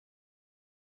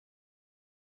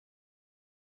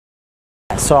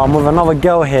So I'm with another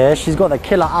girl here. She's got the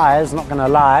killer eyes, not gonna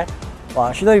lie.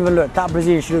 But she don't even look that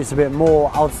Brazilian. She looks a bit more,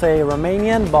 I would say,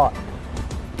 Romanian, but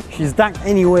she's dank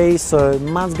anyway. So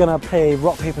man's gonna play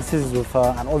rock, paper, scissors with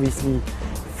her. And obviously,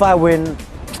 if I win,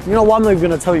 you know what, I'm not even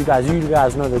gonna tell you guys. You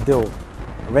guys know the deal.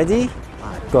 Ready?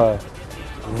 Alright, go.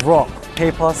 Rock,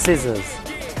 paper, scissors.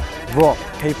 Rock,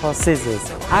 paper,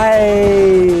 scissors.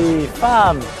 Aye,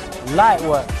 fam. Light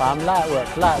work, fam. Light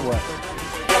work, light work.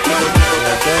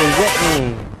 Yeah, don't get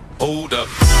me. Hold up.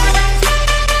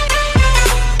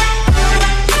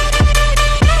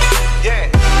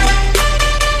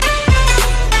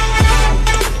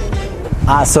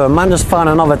 Alright, so man just found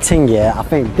another thing here. I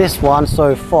think this one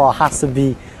so far has to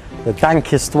be the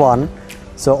dankest one.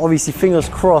 So obviously fingers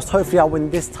crossed, hopefully I win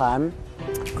this time.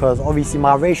 Because obviously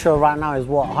my ratio right now is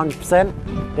what,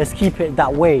 100%? Let's keep it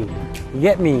that way. You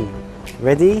get me?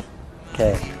 Ready?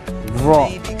 Okay.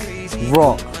 Rock,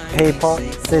 rock, paper,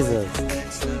 scissors.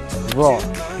 Rock,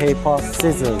 paper,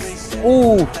 scissors.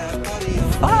 Ooh!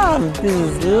 Bam! This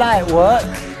is light work.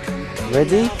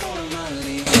 Ready?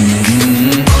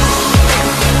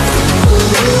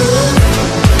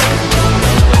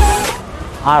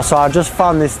 Alright, so I just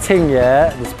found this thing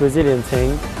here, this Brazilian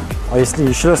thing.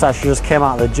 Obviously, she looks like she just came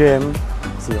out of the gym.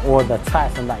 See all the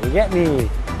tats and that, you get me?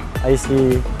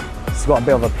 Obviously, she's got a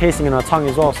bit of a piercing in her tongue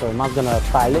as well, so man's gonna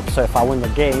try lips. So if I win the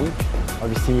game,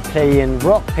 obviously playing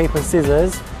rock, paper,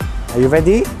 scissors. Are you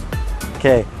ready?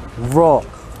 Okay, rock,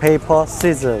 paper,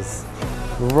 scissors.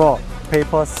 Rock,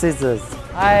 paper, scissors.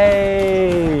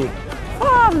 Aye!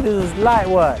 Fun! This is light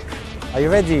work. Are you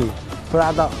ready? Put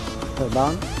that down. Put it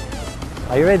down.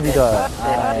 Are you ready, though?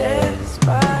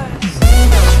 Aye.